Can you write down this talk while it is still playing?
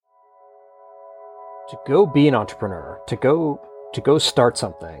To go be an entrepreneur, to go start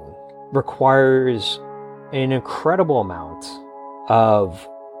something requires an incredible amount of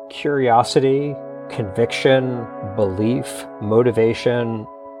curiosity, conviction, belief, motivation,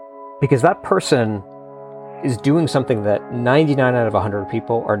 because that person is doing something that 99 out of 100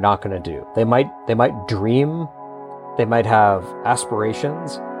 people are not going to do. They might dream, they might have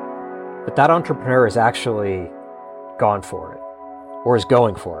aspirations, but that entrepreneur is actually gone for it or is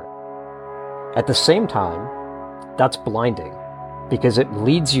going for it. At the same time, that's blinding because it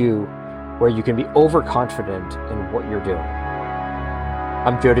leads you where you can be overconfident in what you're doing.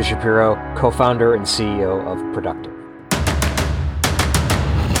 I'm Jody Shapiro, co-founder and CEO of Productive.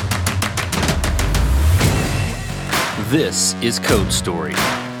 This is Code Story,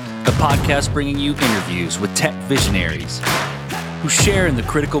 a podcast bringing you interviews with tech visionaries who share in the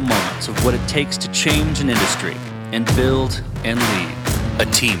critical moments of what it takes to change an industry and build and lead a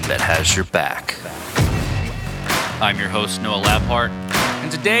team that has your back. I'm your host, Noah Labhart,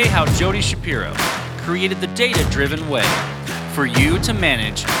 and today how Jody Shapiro created the data-driven way for you to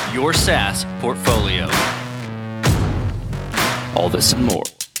manage your SaaS portfolio. All this and more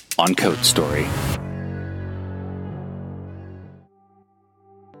on Code Story.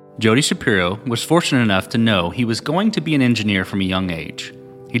 Jody Shapiro was fortunate enough to know he was going to be an engineer from a young age.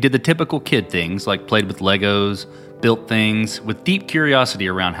 He did the typical kid things like played with Legos, built things with deep curiosity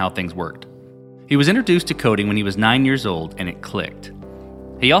around how things worked. He was introduced to coding when he was 9 years old and it clicked.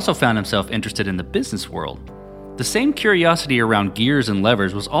 He also found himself interested in the business world. The same curiosity around gears and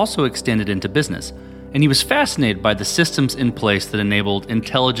levers was also extended into business, and he was fascinated by the systems in place that enabled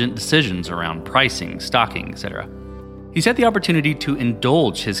intelligent decisions around pricing, stocking, etc. He's had the opportunity to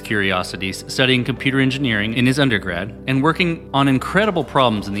indulge his curiosities studying computer engineering in his undergrad and working on incredible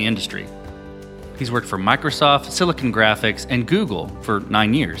problems in the industry. He's worked for Microsoft, Silicon Graphics, and Google for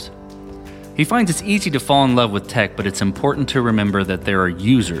 9 years. He finds it's easy to fall in love with tech, but it's important to remember that there are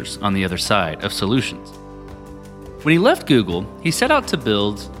users on the other side of solutions. When he left Google, he set out to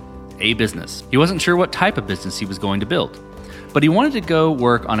build a business. He wasn't sure what type of business he was going to build, but he wanted to go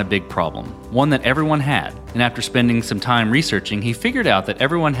work on a big problem, one that everyone had. And after spending some time researching, he figured out that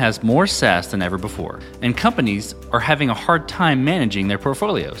everyone has more SaaS than ever before, and companies are having a hard time managing their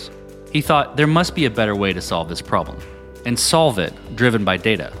portfolios. He thought there must be a better way to solve this problem, and solve it driven by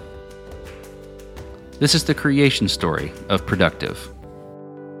data. This is the creation story of Productive.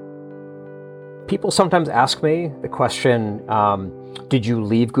 People sometimes ask me the question, did you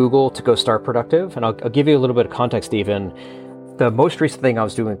leave Google to go start Productive? And I'll give you a little bit of context even. The most recent thing I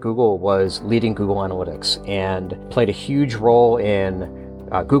was doing at Google was leading Google Analytics and played a huge role in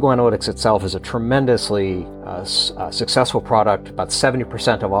Google Analytics itself is a tremendously successful product. About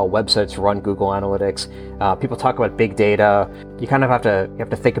 70% of all websites run Google Analytics. People talk about big data. You kind of have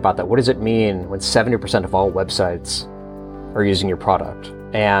to think about that. What does it mean when 70% of all websites are using your product?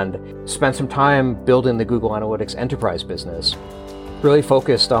 And spent some time building the Google Analytics enterprise business. Really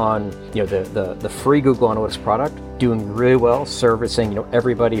focused on the free Google Analytics product, doing really well, servicing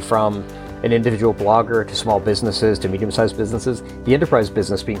everybody from an individual blogger to small businesses to medium-sized businesses. The enterprise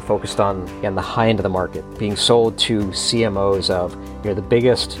business being focused on the high end of the market, being sold to CMOs of the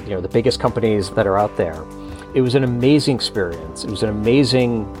biggest companies that are out there. It was an amazing experience. It was an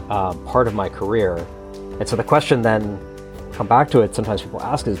amazing part of my career. And so the question then, come back to it, sometimes people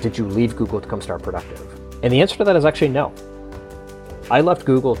ask is, did you leave Google to come start Productive? And the answer to that is actually no. I left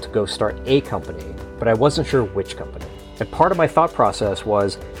Google to go start a company, but I wasn't sure which company. And part of my thought process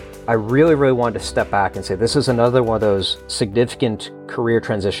was, I really, really wanted to step back and say, this is another one of those significant career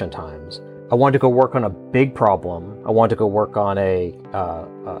transition times. I wanted to go work on a big problem. I wanted to go work on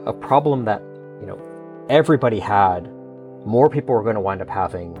a problem that everybody had, more people were going to wind up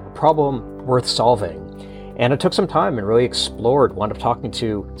having, a problem worth solving. And it took some time and really explored, wound up talking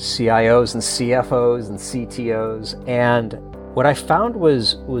to CIOs and CFOs and CTOs. And what I found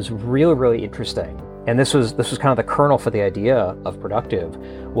was really, really interesting. And this was kind of the kernel for the idea of Productive,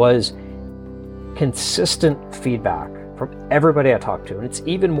 was consistent feedback from everybody I talked to. And it's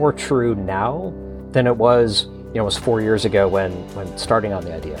even more true now than it was 4 years ago when starting on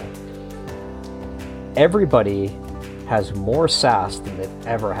the idea. Everybody has more SaaS than they've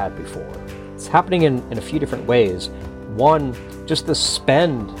ever had before. It's happening in a few different ways. One, just the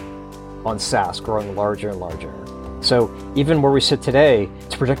spend on SaaS growing larger and larger. So even where we sit today,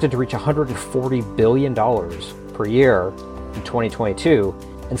 it's projected to reach $140 billion per year in 2022,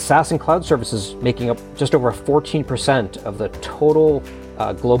 and SaaS and cloud services making up just over 14% of the total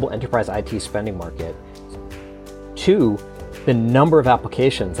global enterprise IT spending market. Two, the number of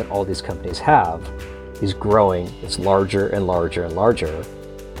applications that all these companies have is growing. It's larger and larger and larger.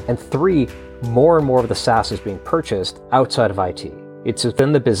 And three, more and more of the SaaS is being purchased outside of IT. It's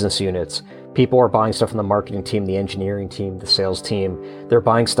within the business units. People are buying stuff from the marketing team, the engineering team, the sales team. They're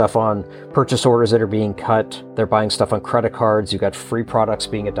buying stuff on purchase orders that are being cut. They're buying stuff on credit cards. You've got free products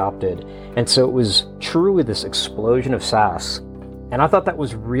being adopted. And so it was truly this explosion of SaaS. And I thought that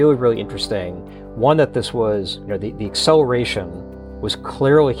was really, really interesting. One, that this was, the acceleration was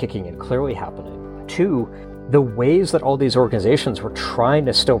clearly kicking in, clearly happening. Two, the ways that all these organizations were trying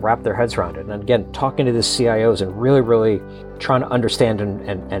to still wrap their heads around it. And again, talking to the CIOs and really, really trying to understand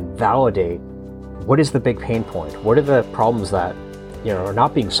and validate what is the big pain point? What are the problems that are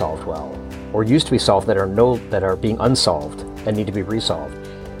not being solved well, or used to be solved that are being unsolved and need to be resolved?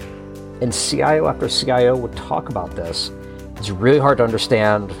 And CIO after CIO would talk about this. It's really hard to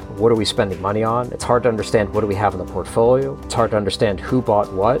understand what are we spending money on. It's hard to understand what do we have in the portfolio. It's hard to understand who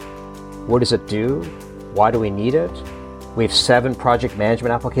bought what does it do, why do we need it. We have 7 project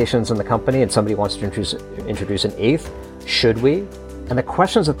management applications in the company, and somebody wants to introduce an 8th. Should we? And the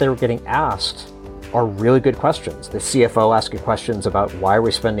questions that they were getting asked are really good questions. The CFO asking questions about why are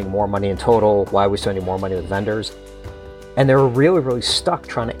we spending more money in total? Why are we spending more money with vendors? And they were really, really stuck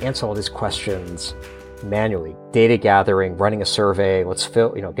trying to answer all these questions manually. Data gathering, running a survey,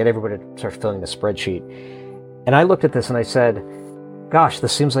 get everybody to start filling the spreadsheet. And I looked at this and I said, gosh,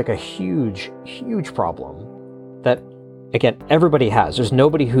 this seems like a huge, huge problem that, again, everybody has. There's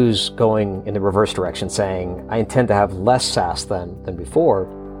nobody who's going in the reverse direction saying, I intend to have less SaaS than before,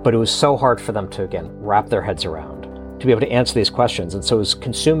 but it was so hard for them to, again, wrap their heads around, to be able to answer these questions. And so it was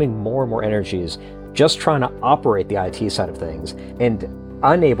consuming more and more energies just trying to operate the IT side of things, and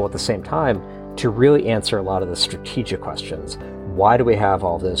unable at the same time to really answer a lot of the strategic questions. Why do we have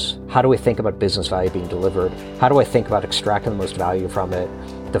all this? How do we think about business value being delivered? How do I think about extracting the most value from it?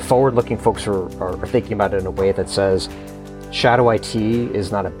 The forward-looking folks are thinking about it in a way that says, shadow IT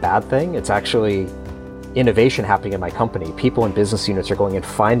is not a bad thing. It's actually innovation happening in my company. People in business units are going and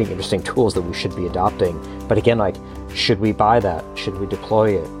finding interesting tools that we should be adopting. But again, should we buy that? Should we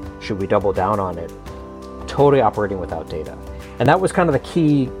deploy it? Should we double down on it? Totally operating without data. And that was kind of the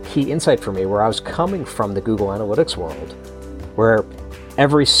key insight for me, where I was coming from the Google Analytics world, where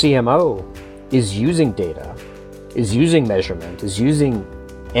every CMO is using data, is using measurement, is using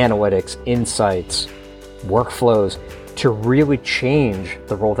analytics, insights, workflows to really change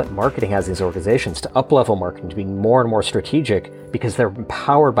the role that marketing has in these organizations, to up-level marketing, to be more and more strategic because they're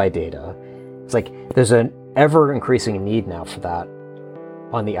empowered by data. It's like there's an ever-increasing need now for that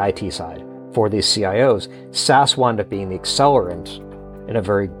on the IT side for these CIOs. SaaS wound up being the accelerant in a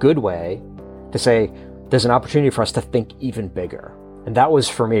very good way to say, there's an opportunity for us to think even bigger. And that was,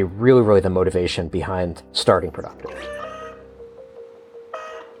 for me, really, really the motivation behind starting Productive.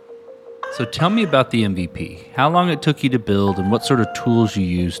 So tell me about the MVP, how long it took you to build, and what sort of tools you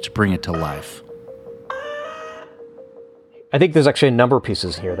used to bring it to life. I think there's actually a number of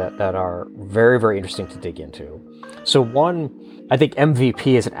pieces here that are very, very interesting to dig into. So one, I think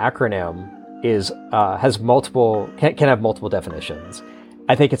MVP as an acronym can have multiple definitions.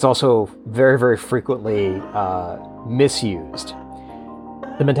 I think it's also very, very frequently misused.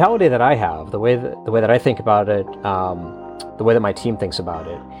 The mentality that I have, the way that I think about it, the way that my team thinks about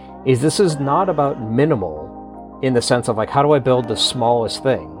it, is this is not about minimal in the sense of how do I build the smallest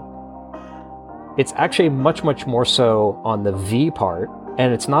thing? It's actually much, much more so on the V part,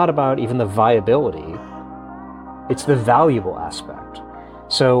 and it's not about even the viability. It's the valuable aspect.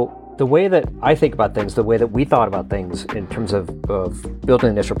 So the way that I think about things, the way that we thought about things in terms of building the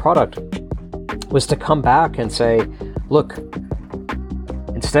initial product, was to come back and say, look,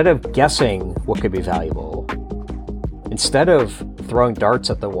 instead of guessing what could be valuable, instead of throwing darts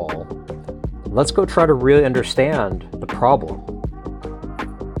at the wall, let's go try to really understand the problem.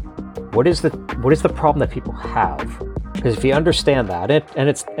 What is the problem that people have? Because if you understand that, and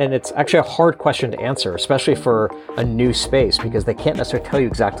it's actually a hard question to answer, especially for a new space, because they can't necessarily tell you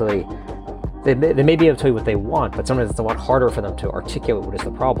exactly. They may be able to tell you what they want, but sometimes it's a lot harder for them to articulate what is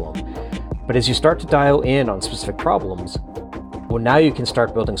the problem. But as you start to dial in on specific problems, well, now you can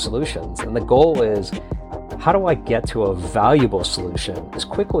start building solutions. And the goal is, how do I get to a valuable solution as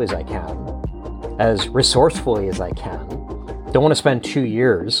quickly as I can, as resourcefully as I can? Don't want to spend 2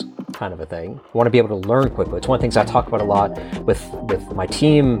 years, kind of a thing. I want to be able to learn quickly. It's one of the things I talk about a lot with my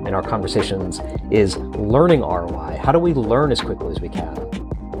team in our conversations is learning ROI. How do we learn as quickly as we can?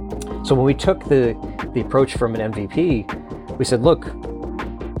 So when we took the approach from an MVP, we said, look,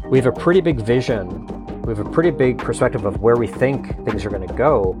 we have a pretty big vision. We have a pretty big perspective of where we think things are going to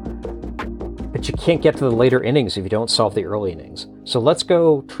go, but you can't get to the later innings if you don't solve the early innings. So let's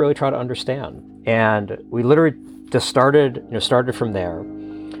go really try to understand. And we literally just started from there.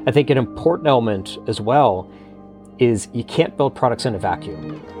 I think an important element as well is you can't build products in a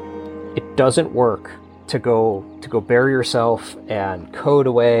vacuum. It doesn't work to go bury yourself and code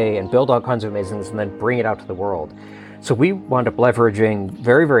away and build all kinds of amazing things and then bring it out to the world. So we wound up leveraging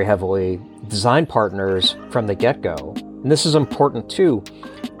very, very heavily design partners from the get-go. And this is important too.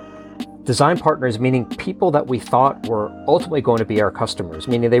 Design partners meaning people that we thought were ultimately going to be our customers,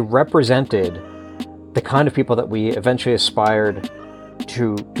 meaning they represented the kind of people that we eventually aspired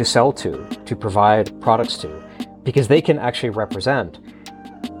to sell to provide products to, because they can actually represent.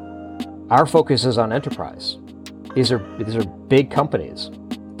 Our focus is on enterprise. These are big companies,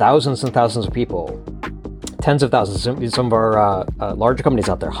 thousands and thousands of people, tens of thousands, some of our larger companies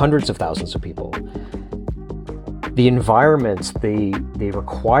out there, hundreds of thousands of people. The environments, the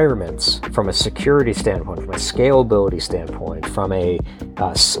requirements from a security standpoint, from a scalability standpoint, from a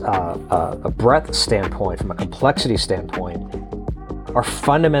breadth standpoint, from a complexity standpoint, are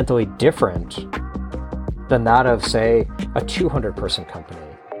fundamentally different than that of, say, a 200-person company,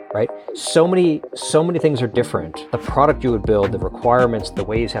 right? So many things are different. The product you would build, the requirements, the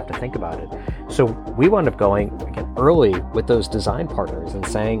ways you have to think about it. So we wound up going, again, early with those design partners and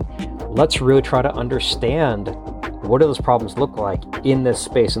saying, let's really try to understand what do those problems look like in this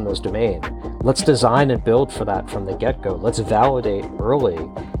space, in this domain. Let's design and build for that from the get-go. Let's validate early.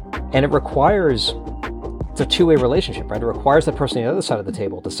 And it requires, it's a two-way relationship, right? It requires the person on the other side of the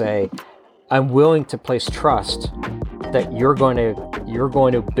table to say, I'm willing to place trust that you're going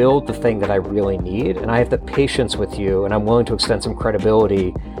to build the thing that I really need, and I have the patience with you, and I'm willing to extend some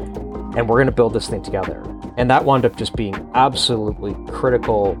credibility, and we're going to build this thing together. And that wound up just being absolutely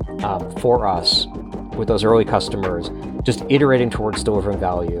critical for us with those early customers, just iterating towards delivering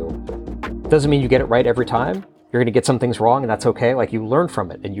value. Doesn't mean you get it right every time. You're going to get some things wrong, and that's okay. Like, you learn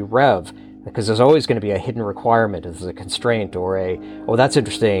from it and you rev, because there's always going to be a hidden requirement, as a constraint, or oh, that's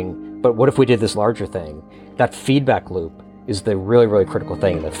interesting, but what if we did this larger thing? That feedback loop is the really, really critical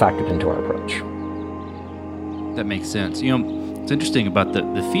thing that factored into our approach. That makes sense. It's interesting about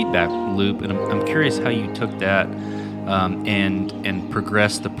the feedback loop, and I'm curious how you took that and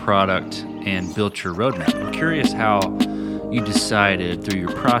progressed the product and built your roadmap. I'm curious how you decided through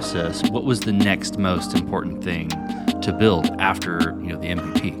your process what was the next most important thing to build after the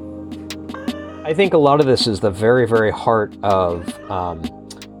MVP. I think a lot of this is the very, very heart of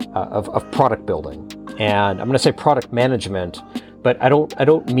product building, and I'm going to say product management, but I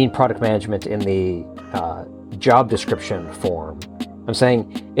don't mean product management in the job description form. I'm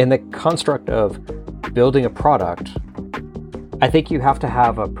saying in the construct of building a product, I think you have to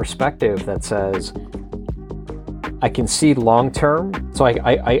have a perspective that says, I can see long term, so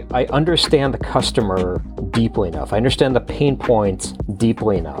I understand the customer deeply enough. I understand the pain points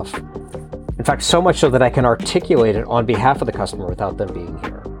deeply enough. In fact, so much so that I can articulate it on behalf of the customer without them being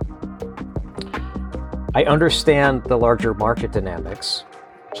here. I understand the larger market dynamics.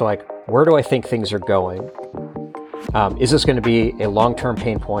 So where do I think things are going? Is this going to be a long-term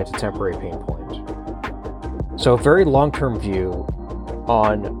pain point, a temporary pain point? So a very long-term view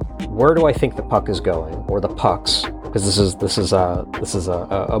on where do I think the puck is going, or the pucks, because this is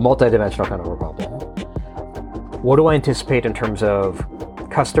a multi-dimensional kind of a problem. What do I anticipate in terms of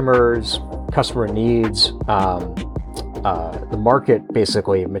customers, customer needs, the market,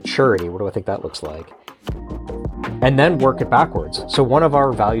 basically maturity? What do I think that looks like? And then work it backwards. So one of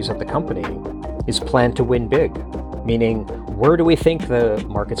our values at the company is plan to win big, meaning where do we think the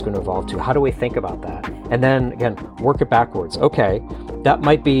market's going to evolve to? How do we think about that? And then again, work it backwards. Okay, that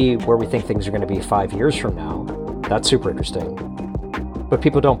might be where we think things are going to be 5 years from now. That's super interesting. But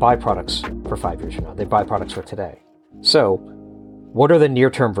people don't buy products for 5 years from now. They buy products for today. So what are the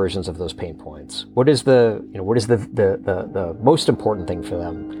near-term versions of those pain points? What is the most important thing for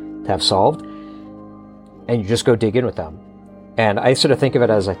them to have solved? And you just go dig in with them. And I sort of think of it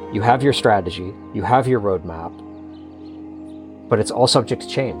as you have your strategy, you have your roadmap, but it's all subject to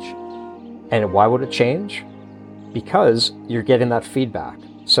change. And why would it change? Because you're getting that feedback.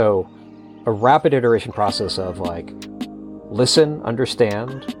 So a rapid iteration process of listen,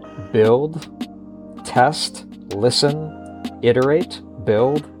 understand, build, test, listen, iterate,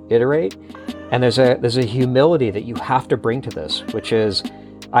 build, iterate. And there's a humility that you have to bring to this, which is,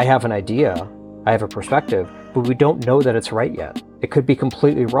 I have an idea, I have a perspective, but we don't know that it's right yet. It could be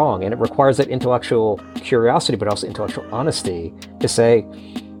completely wrong, and it requires that intellectual curiosity, but also intellectual honesty to say,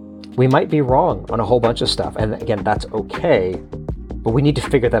 we might be wrong on a whole bunch of stuff. And again, that's okay, but we need to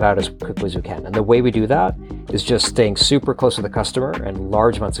figure that out as quickly as we can. And the way we do that is just staying super close to the customer and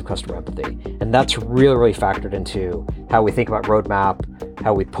large amounts of customer empathy. And that's really, really factored into how we think about roadmap,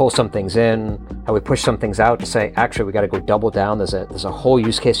 how we pull some things in, how we push some things out to say, actually, we got to go double down. There's a whole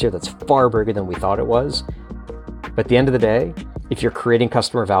use case here that's far bigger than we thought it was. But at the end of the day, if you're creating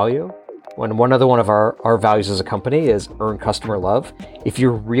customer value, when one of our values as a company is earn customer love, if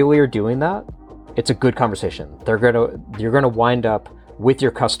you really are doing that, it's a good conversation. You're gonna wind up with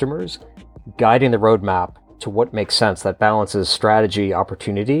your customers guiding the roadmap to what makes sense, that balances strategy,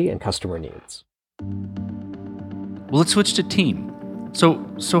 opportunity, and customer needs. Well, let's switch to team.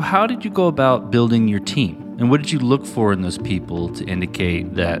 So how did you go about building your team? And what did you look for in those people to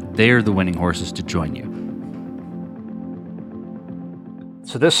indicate that they're the winning horses to join you?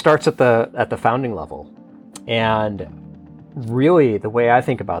 So this starts at the founding level. And really the way I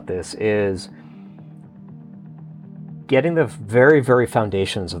think about this is getting the very, very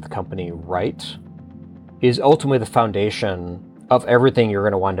foundations of the company right is ultimately the foundation of everything you're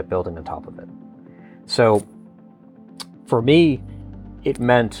going to wind up building on top of it. So for me, it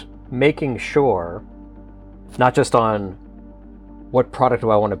meant making sure, not just on what product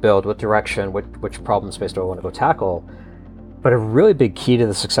do I want to build, what direction, which problem space do I want to go tackle, but a really big key to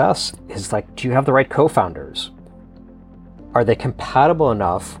the success is like, do you have the right co-founders? Are they compatible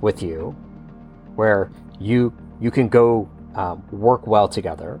enough with you where you can go work well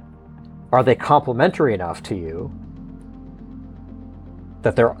together? Are they complementary enough to you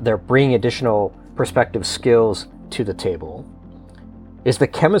that they're bringing additional perspective skills to the table? Is the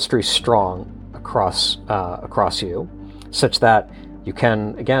chemistry strong across you, such that you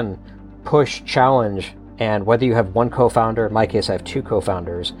can, again, push, challenge, and whether you have one co-founder, in my case I have two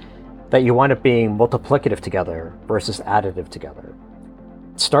co-founders, that you wind up being multiplicative together versus additive together.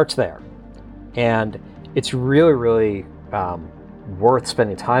 It starts there. And it's really, really worth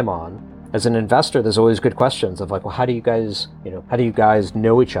spending time on. As an investor, there's always good questions of like, well, how do you guys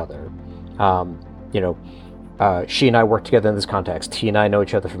know each other? She and I work together in this context. He and I know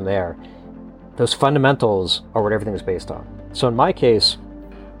each other from there. Those fundamentals are what everything is based on. So in my case,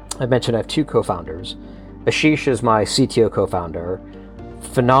 I mentioned I have two co-founders. Ashish is my CTO co-founder,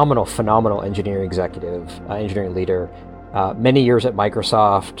 phenomenal engineering executive, engineering leader. Many years at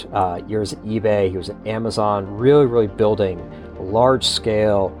Microsoft, years at eBay, he was at Amazon, really building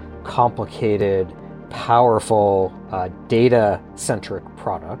large-scale, complicated, powerful, data-centric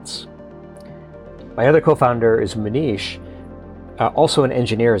products. My other co-founder is Manish, also an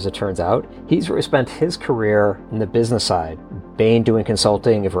engineer as it turns out. He's really spent his career in the business side, Bain doing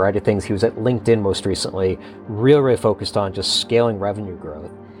consulting, a variety of things. He was at LinkedIn most recently, really focused on just scaling revenue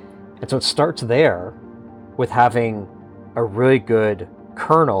growth. And so it starts there with having a really good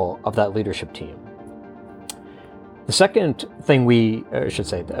kernel of that leadership team. The second thing the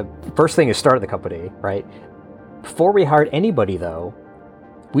first thing is start the company, right? Before we hired anybody though,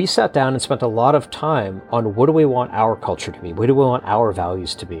 we sat down and spent a lot of time on what do we want our culture to be? What do we want our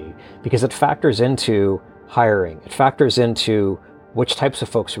values to be? Because it factors into hiring. It factors into which types of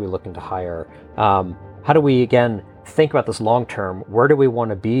folks are we looking to hire? How do we, again, think about this long term? Where do we want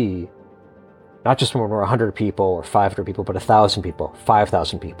to be? Not just when we're 100 people or 500 people, but 1,000 people,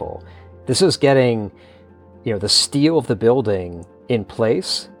 5,000 people. This is getting, the steel of the building in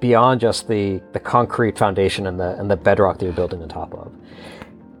place beyond just the concrete foundation and the bedrock that you're building on top of.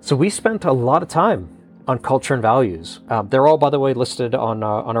 So we spent a lot of time on culture and values. They're all, by the way, listed on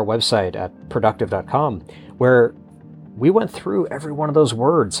our website at productive.com, where we went through every one of those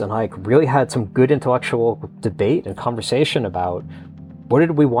words and really had some good intellectual debate and conversation about what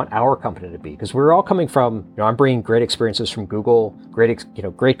did we want our company to be? Because we're all coming from, I'm bringing great experiences from Google,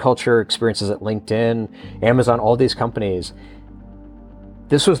 great culture experiences at LinkedIn, Amazon, all these companies.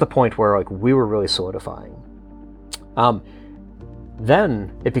 This was the point where we were really solidifying.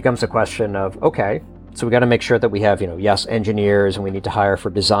 Then it becomes a question of, okay, so we got to make sure that we have, yes, engineers, and we need to hire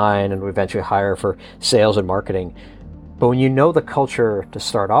for design, and we eventually hire for sales and marketing. But when you know the culture to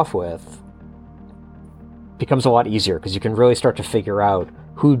start off with, it becomes a lot easier because you can really start to figure out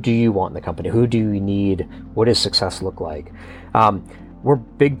who do you want in the company, who do you need, what does success look like. We're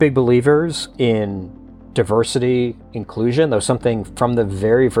big believers in diversity, inclusion. That was something from the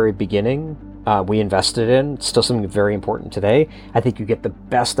very, very beginning we invested in. It's still something very important today. I think you get the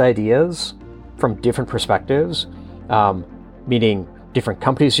best ideas from different perspectives, meaning different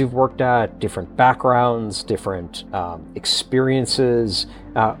companies you've worked at, different backgrounds, different experiences,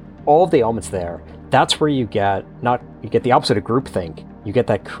 all of the elements there. That's where you get the opposite of groupthink. You get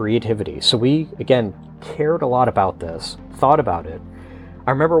that creativity. So we, again, cared a lot about this, thought about it.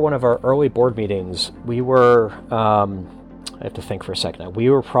 I remember one of our early board meetings, we were, I have to think for a second now. We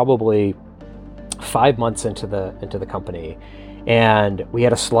were probably 5 months into the company, and we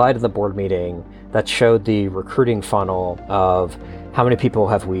had a slide in the board meeting that showed the recruiting funnel of how many people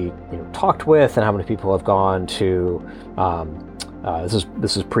have we talked with, and how many people have gone to.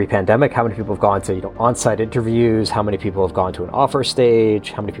 This is pre-pandemic. How many people have gone to on-site interviews? How many people have gone to an offer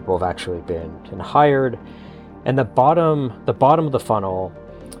stage? How many people have actually been hired? And the bottom of the funnel,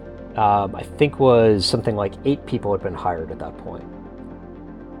 I think, was something like 8 people had been hired at that point.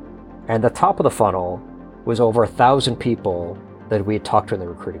 And the top of the funnel was over 1,000 people that we had talked to in the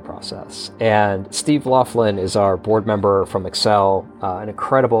recruiting process. And Steve Laughlin is our board member from Excel, an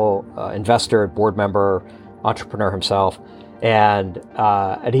incredible investor, board member, entrepreneur himself. And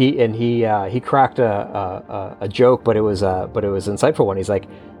he cracked a joke, but it was an insightful one. He's like,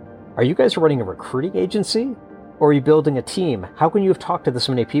 "Are you guys running a recruiting agency, or are you building a team? How can you have talked to this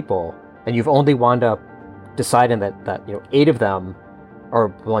many people and you've only wound up deciding that 8 of them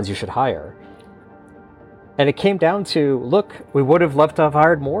are the ones you should hire?" And it came down to, look, we would have loved to have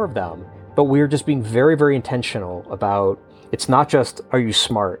hired more of them, but we were just being very, very intentional about, it's not just, are you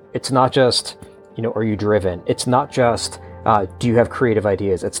smart? It's not just, are you driven? It's not just, do you have creative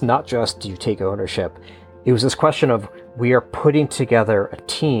ideas? It's not just, do you take ownership? It was this question of, we are putting together a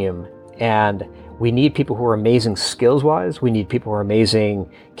team, and we need people who are amazing skills-wise. We need people who are amazing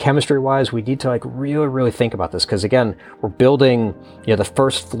chemistry-wise. We need to really, really think about this, because again, we're building the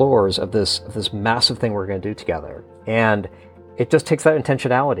first floors of this massive thing we're going to do together, and it just takes that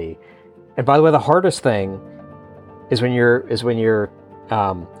intentionality. And by the way, the hardest thing is when you're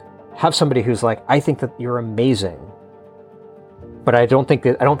have somebody who's like, I think that you're amazing, but I don't think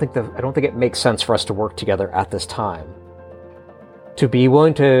it makes sense for us to work together at this time. To be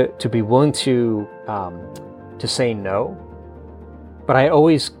willing to say no, but I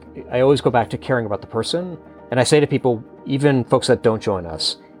always go back to caring about the person, and I say to people, even folks that don't join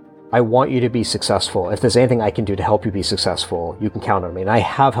us, I want you to be successful. If there's anything I can do to help you be successful, you can count on me. And I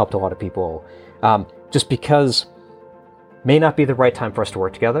have helped a lot of people, just because may not be the right time for us to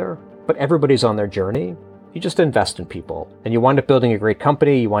work together, but everybody's on their journey. You just invest in people, and you wind up building a great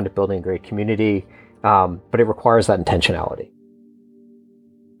company. You wind up building a great community, but it requires that intentionality.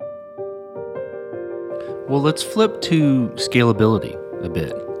 Well, let's flip to scalability a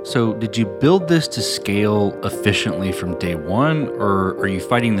bit. So did you build this to scale efficiently from day one, or are you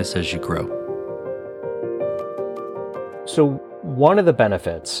fighting this as you grow? So one of the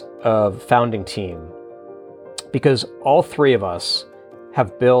benefits of founding Team, because all 3 of us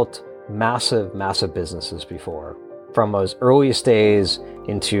have built massive, massive businesses before, from those earliest days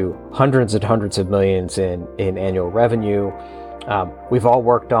into hundreds and hundreds of millions in annual revenue. We've all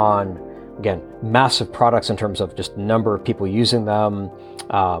worked on, again, massive products in terms of just number of people using them,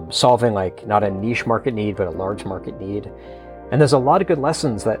 solving not a niche market need, but a large market need. And there's a lot of good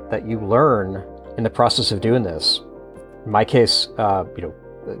lessons that you learn in the process of doing this. In my case,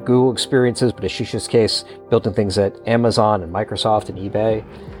 Google experiences, but Ashis's case, building things at Amazon and Microsoft and eBay.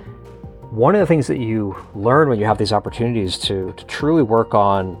 One of the things that you learn when you have these opportunities to truly work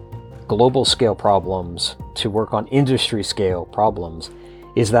on global scale problems, to work on industry scale problems,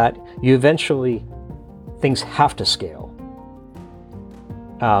 is that you eventually, things have to scale.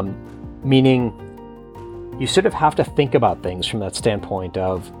 Meaning you sort of have to think about things from that standpoint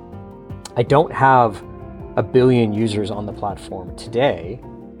of, I don't have 1 billion users on the platform today,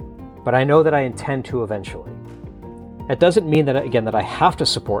 but I know that I intend to eventually. It doesn't mean that I have to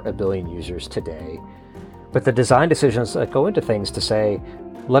support 1 billion users today, but the design decisions that go into things to say,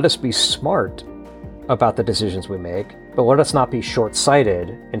 let us be smart about the decisions we make, but let us not be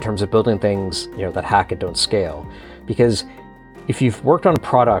short-sighted in terms of building things that hack and don't scale. Because if you've worked on a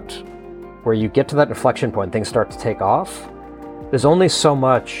product where you get to that inflection point, things start to take off, there's only so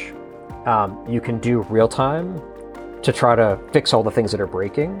much you can do real time to try to fix all the things that are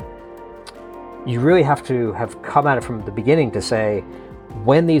breaking. You really have to have come at it from the beginning to say,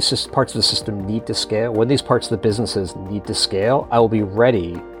 when these parts of the system need to scale, when these parts of the businesses need to scale, I will be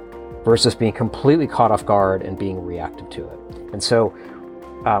ready, versus being completely caught off guard and being reactive to it. And so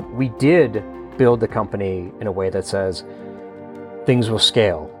we did build the company in a way that says things will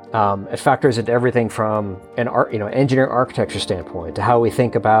scale. It factors into everything from an engineering architecture standpoint to how we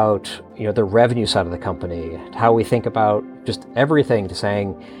think about the revenue side of the company, to how we think about just everything, to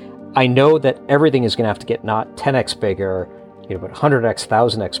saying, I know that everything is going to have to get not 10x bigger, but 100x,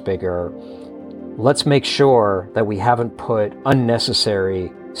 1000x bigger. Let's make sure that we haven't put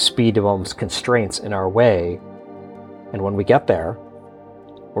unnecessary speed bumps, constraints in our way, and when we get there,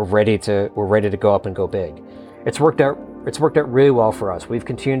 we're ready to go up and go big. It's worked out really well for us. We've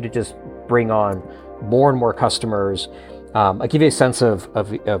continued to just bring on more and more customers. I'll give you a sense of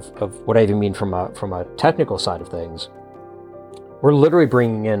what I even mean from a technical side of things. We're literally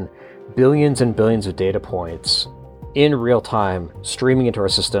bringing in billions and billions of data points in real time, streaming into our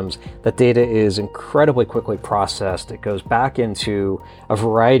systems. That data is incredibly quickly processed. It goes back into a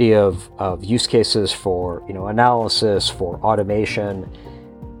variety of use cases for analysis, for automation.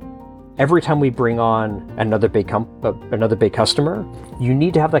 Every time we bring on another big customer, you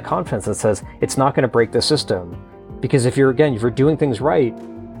need to have that confidence that says it's not going to break the system. Because if you're doing things right,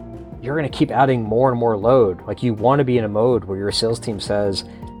 you're going to keep adding more and more load. Like, you want to be in a mode where your sales team says,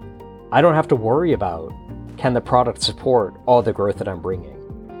 I don't have to worry about, can the product support all the growth that I'm bringing?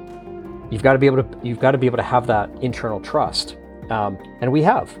 You've got to be able to have that internal trust, and we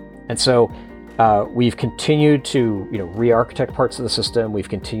have. And so we've continued to re-architect parts of the system. We've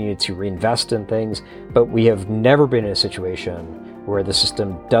continued to reinvest in things, but we have never been in a situation where the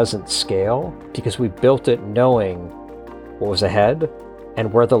system doesn't scale, because we built it knowing what was ahead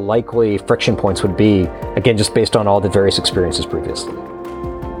and where the likely friction points would be, again, just based on all the various experiences previously.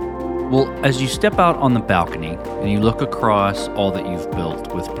 Well, as you step out on the balcony and you look across all that you've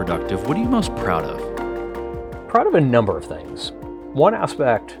built with Productive, what are you most proud of? Proud of a number of things. One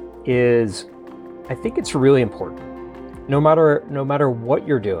aspect is, I think it's really important. No matter what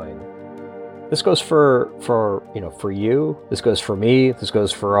you're doing, this goes for you, this goes for me, this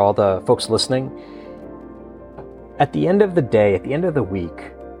goes for all the folks listening. At the end of the day, at the end of the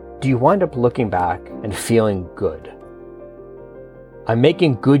week, do you wind up looking back and feeling good? I'm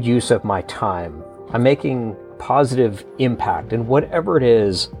making good use of my time. I'm making positive impact in whatever it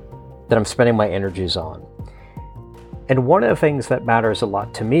is that I'm spending my energies on. And one of the things that matters a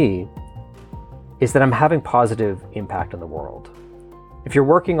lot to me is that I'm having positive impact in the world. If you're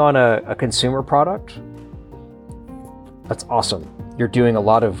working on a consumer product, that's awesome. You're doing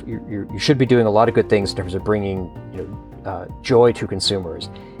you should be doing a lot of good things in terms of bringing joy to consumers.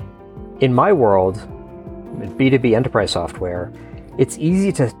 In my world, in B2B enterprise software, it's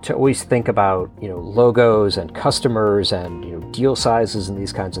easy to always think about logos and customers and deal sizes and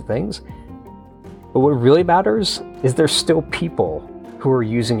these kinds of things. But what really matters is there's still people who are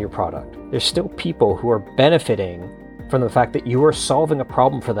using your product. There's still people who are benefiting from the fact that you are solving a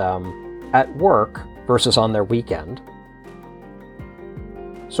problem for them at work versus on their weekend.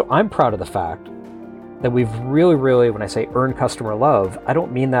 So I'm proud of the fact that we've really, when I say earn customer love, I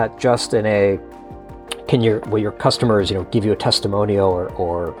don't mean that just in a your customers give you a testimonial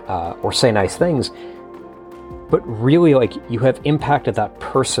or say nice things, but really, like, you have impacted that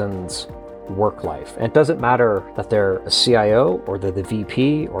person's work life. And it doesn't matter that they're a CIO or they're the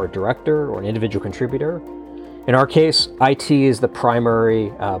VP or a director or an individual contributor. In our case, IT is the primary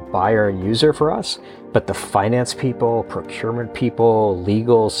buyer and user for us, but the finance people, procurement people,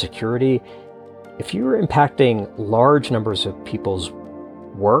 legal, security, if you're impacting large numbers of people's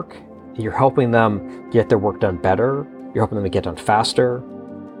work, you're helping them get their work done better, you're helping them get done faster,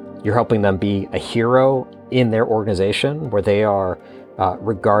 you're helping them be a hero in their organization where they are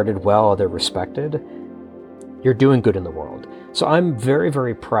regarded well, they're respected, you're doing good in the world. So I'm very,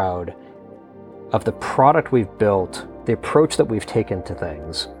 very proud of the product we've built, the approach that we've taken to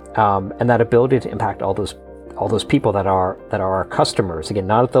things, and that ability to impact all those people that are our customers. Again,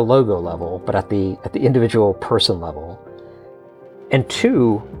 not at the logo level, but at the individual person level. And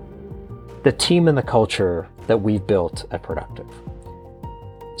two, the team and the culture that we've built at Productive.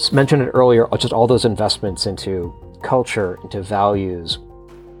 Mentioned it earlier, just all those investments into culture, into values,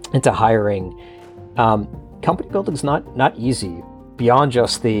 into hiring. Company building is not easy. Beyond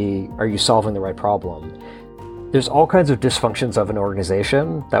just are you solving the right problem? There's all kinds of dysfunctions of an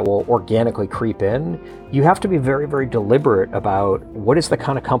organization that will organically creep in. You have to be very, very deliberate about what is the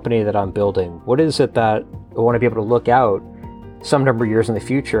kind of company that I'm building? What is it that I want to be able to look out some number of years in the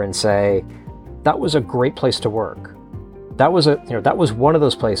future and say, that was a great place to work. That was one of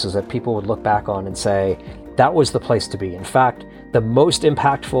those places that people would look back on and say, that was the place to be. In fact, the most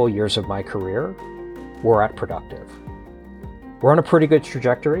impactful years of my career were at Productive. We're on a pretty good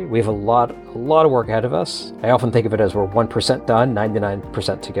trajectory. We have a lot of work ahead of us. I often think of it as we're 1% done,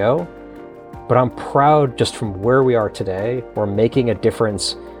 99% to go. But I'm proud just from where we are today. We're making a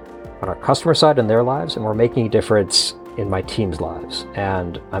difference on our customer side in their lives, and we're making a difference in my team's lives.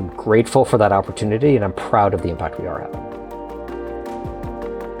 And I'm grateful for that opportunity, and I'm proud of the impact we are having.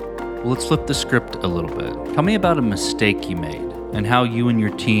 Well, let's flip the script a little bit. Tell me about a mistake you made and how you and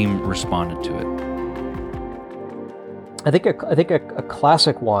your team responded to it. I think a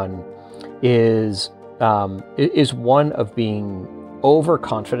classic one is one of being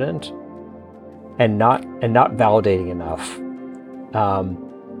overconfident and not validating enough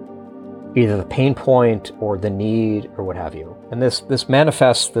either the pain point or the need or what have you. And this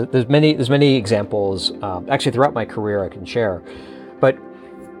manifests. There's many examples. Actually, throughout my career, I can share, but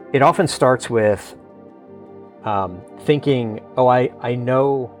it often starts with thinking, "Oh, I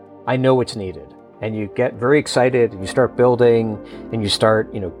know what's needed," and you get very excited, and you start building, and you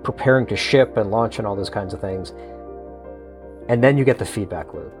start preparing to ship and launch and all those kinds of things, and then you get the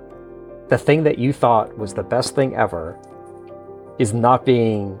feedback loop. The thing that you thought was the best thing ever is not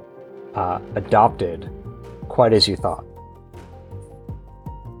being adopted quite as you thought.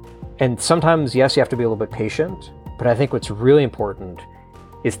 And sometimes, yes, you have to be a little bit patient, but I think what's really important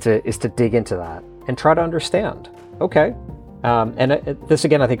is to dig into that and try to understand. Okay, and this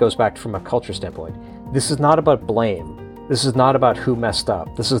again, I think goes back from a culture standpoint. This is not about blame. This is not about who messed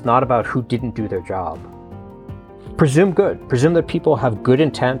up. This is not about who didn't do their job. Presume good. Presume that people have good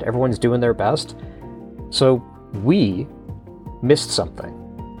intent. Everyone's doing their best. So we missed something.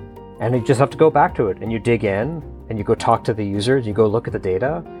 And you just have to go back to it, and you dig in, and you go talk to the users, you go look at the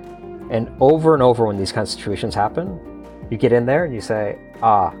data, and over when these kinds of situations happen, you get in there and you say,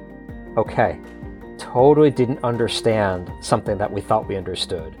 okay, totally didn't understand something that we thought we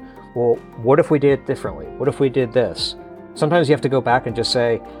understood. Well, what if we did it differently? What if we did this? Sometimes you have to go back and just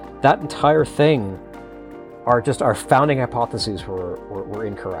say, that entire thing our founding hypotheses were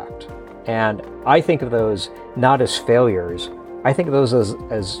incorrect. And I think of those not as failures, I think of those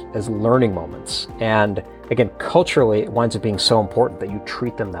as learning moments. And again, culturally, it winds up being so important that you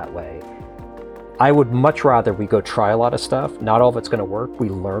treat them that way. I would much rather we go try a lot of stuff. Not all of it's going to work. We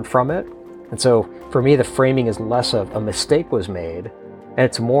learn from it. And so for me, the framing is less of a mistake was made, and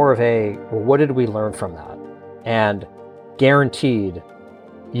it's more of well, what did we learn from that? And guaranteed,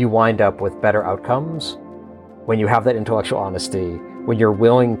 you wind up with better outcomes when you have that intellectual honesty, when you're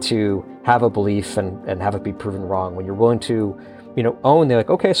willing to have a belief and have it be proven wrong, when you're willing to, own, they're like,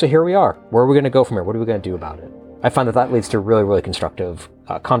 okay, so here we are. Where are we going to go from here? What are we going to do about it? I find that leads to really, really constructive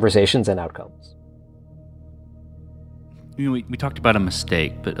conversations and outcomes. We talked about a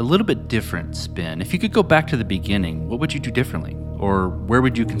mistake, but a little bit different spin. If you could go back to the beginning, what would you do differently? Or where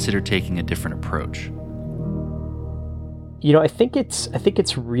would you consider taking a different approach? I think it's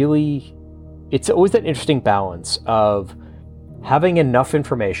always that interesting balance of having enough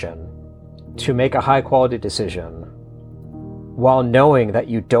information to make a high quality decision while knowing that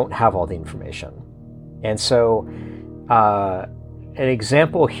you don't have all the information. And so an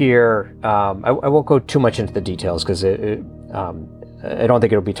example here, I won't go too much into the details because I don't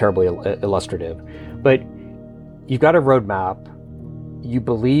think it'll be terribly illustrative, but you've got a roadmap. You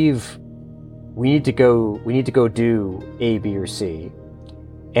believe we need to go do A, B, or C,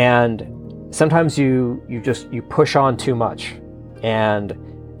 and sometimes you push on too much, and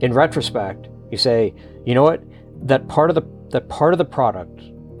in retrospect you say, you know what, that part of the product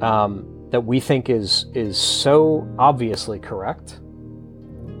that we think is so obviously correct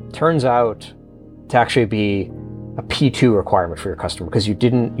turns out to actually be a P2 requirement for your customer because you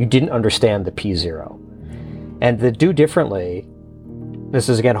didn't understand the P0. And the do differently, this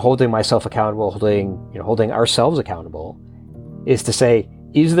is again holding myself accountable, holding ourselves accountable, is to say,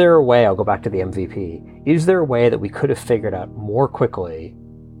 is there a way, I'll go back to the MVP, is there a way that we could have figured out more quickly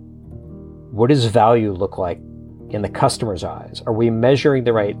what does value look like in the customer's eyes? Are we measuring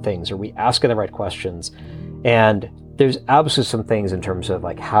the right things? Are we asking the right questions? And there's absolutely some things in terms of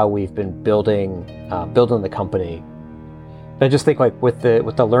like how we've been building the company. I just think like with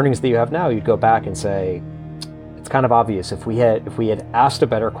the learnings that you have now, you'd go back and say, it's kind of obvious if we had asked a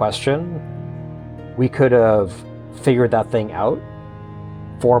better question, we could have figured that thing out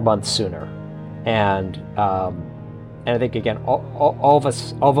 4 months sooner. And I think again, all of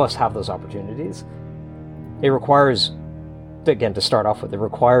us have those opportunities. It requires, again, to start off with, it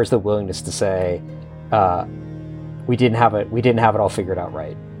requires the willingness to say, we didn't have it all figured out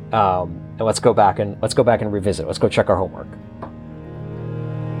right. And let's go back and revisit. Let's go check our homework.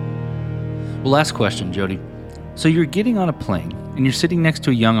 Well, last question, Jody. So you're getting on a plane and you're sitting next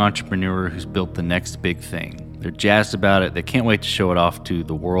to a young entrepreneur who's built the next big thing. They're jazzed about it. They can't wait to show it off to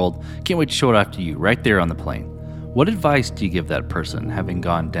the world. Can't wait to show it off to you right there on the plane. What advice do you give that person, having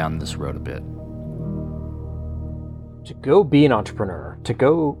gone down this road a bit? To go be an entrepreneur, to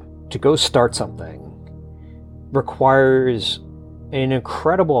go start something, requires an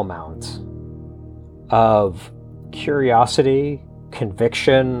incredible amount of curiosity,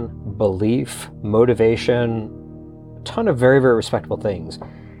 conviction, belief, motivation, a ton of very, very respectable things.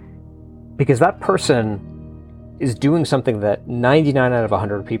 Because that person is doing something that 99 out of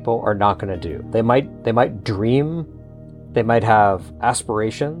 100 people are not going to do. They might dream, they might have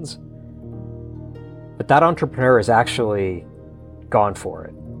aspirations, but that entrepreneur has actually gone for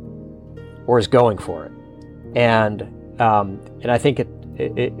it. or is going for it. And I think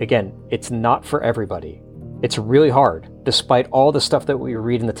again, it's not for everybody. It's really hard, despite all the stuff that we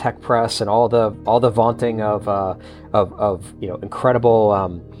read in the tech press and all the vaunting of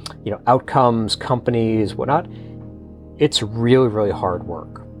incredible outcomes, companies, whatnot. It's really, really hard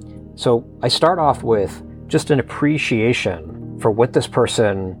work. So I start off with just an appreciation for what this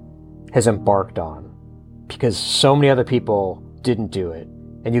person has embarked on, because so many other people didn't do it.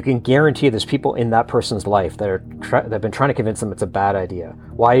 And you can guarantee there's people in that person's life that have been trying to convince them it's a bad idea.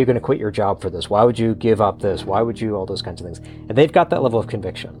 Why are you going to quit your job for this? Why would you give up this? Why would you, all those kinds of things. And they've got that level of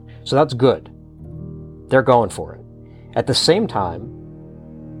conviction. So that's good. They're going for it. At the same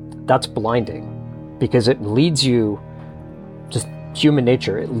time, that's blinding, because it leads you, just human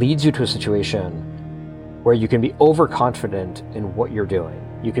nature, it leads you to a situation where you can be overconfident in what you're doing.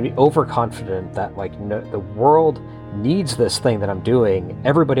 You can be overconfident that the world needs this thing that I'm doing.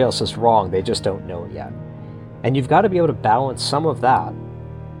 Everybody else is wrong. They just don't know it yet. And you've got to be able to balance some of that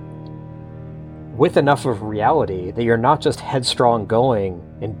with enough of reality that you're not just headstrong going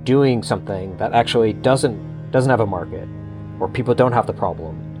and doing something that actually doesn't have a market, or people don't have the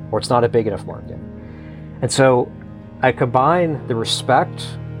problem, or it's not a big enough market. And so I combine the respect,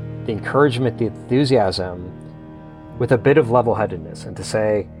 the encouragement, the enthusiasm with a bit of level-headedness, and to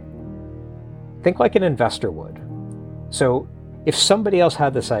say, think like an investor would. So if somebody else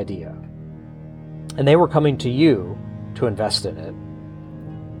had this idea and they were coming to you to invest in it,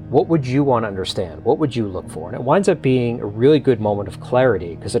 what would you want to understand? What would you look for? And it winds up being a really good moment of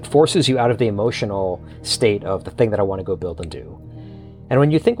clarity, because it forces you out of the emotional state of the thing that I want to go build and do. And when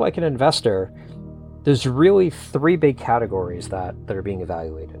you think like an investor, there's really three big categories that are being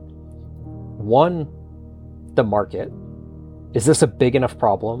evaluated. One, the market. Is this a big enough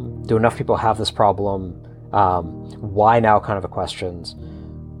problem? Do enough people have this problem? Why now kind of a questions,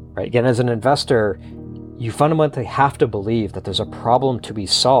 right? Again, as an investor, you fundamentally have to believe that there's a problem to be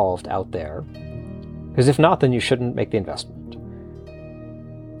solved out there, because if not, then you shouldn't make the investment.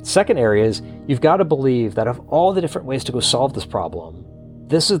 Second area is you've got to believe that of all the different ways to go solve this problem,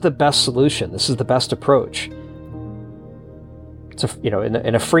 this is the best solution. This is the best approach. So,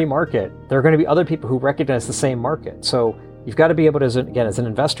 in a free market, there are going to be other people who recognize the same market. So you've got to be able to, as an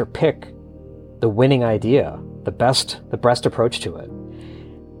investor, pick the winning idea, the best approach to it.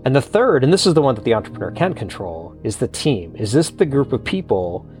 And the third, and this is the one that the entrepreneur can control, is the team. Is this the group of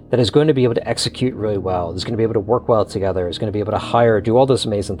people that is going to be able to execute really well, is going to be able to work well together, is going to be able to hire, do all those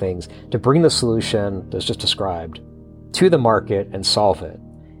amazing things to bring the solution that's just described to the market and solve it.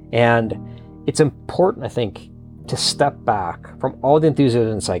 And it's important, I think, to step back from all the enthusiasm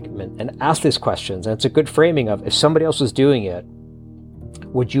and excitement and ask these questions. And it's a good framing of, if somebody else was doing it,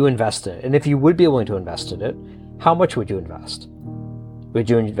 would you invest in it? And if you would be willing to invest in it, how much would you invest? Would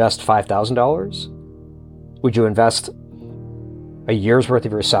you invest $5,000? Would you invest a year's worth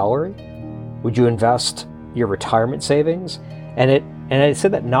of your salary? Would you invest your retirement savings? And I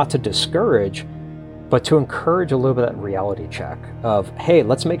said that not to discourage, but to encourage a little bit of that reality check of, hey,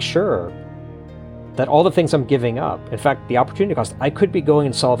 let's make sure that all the things I'm giving up, in fact, the opportunity cost, I could be going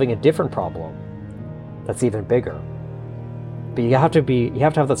and solving a different problem that's even bigger. But you have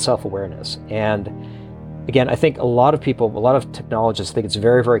to have that self-awareness. And again, I think a lot of technologists think it's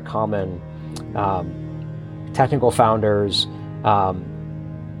very, very common, technical founders,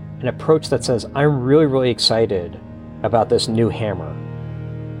 an approach that says, I'm really, really excited about this new hammer.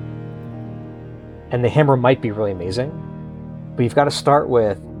 And the hammer might be really amazing, but you've got to start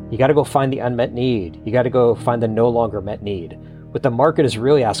with, you got to go find the unmet need. You got to go find the no longer met need. What the market is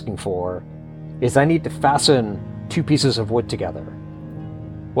really asking for is, I need to fasten two pieces of wood together.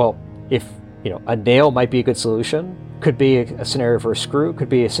 Well, if a nail might be a good solution, could be a scenario for a screw, could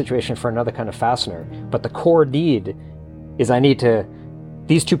be a situation for another kind of fastener. But the core need is,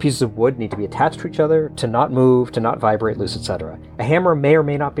 these two pieces of wood need to be attached to each other, to not move, to not vibrate loose, etc. A hammer may or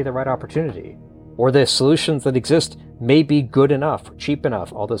may not be the right opportunity, or the solutions that exist may be good enough, cheap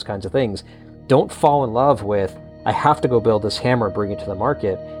enough, all those kinds of things. Don't fall in love with, I have to go build this hammer and bring it to the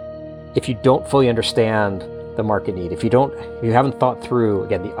market, if you don't fully understand the market need. If you haven't thought through,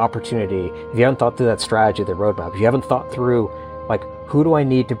 again, the opportunity, if you haven't thought through that strategy, the roadmap, if you haven't thought through, who do I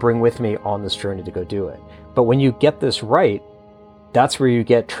need to bring with me on this journey to go do it? But when you get this right, that's where you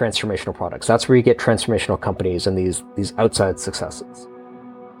get transformational products. That's where you get transformational companies and these outside successes.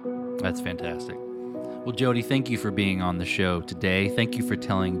 That's fantastic. Well, Jody, thank you for being on the show today. Thank you for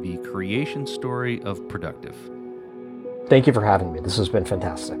telling the creation story of Productive. Thank you for having me. This has been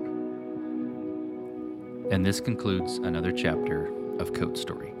fantastic. And this concludes another chapter of Code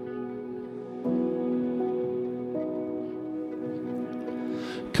Story.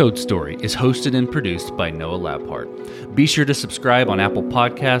 Code Story is hosted and produced by Noah Labhart. Be sure to subscribe on Apple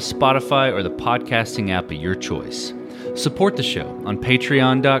Podcasts, Spotify, or the podcasting app of your choice. Support the show on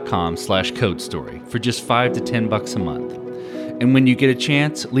patreon.com/codestory for just $5 to $10 a month. And when you get a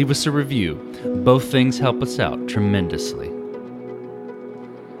chance, leave us a review. Both things help us out tremendously.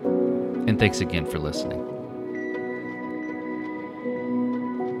 And thanks again for listening.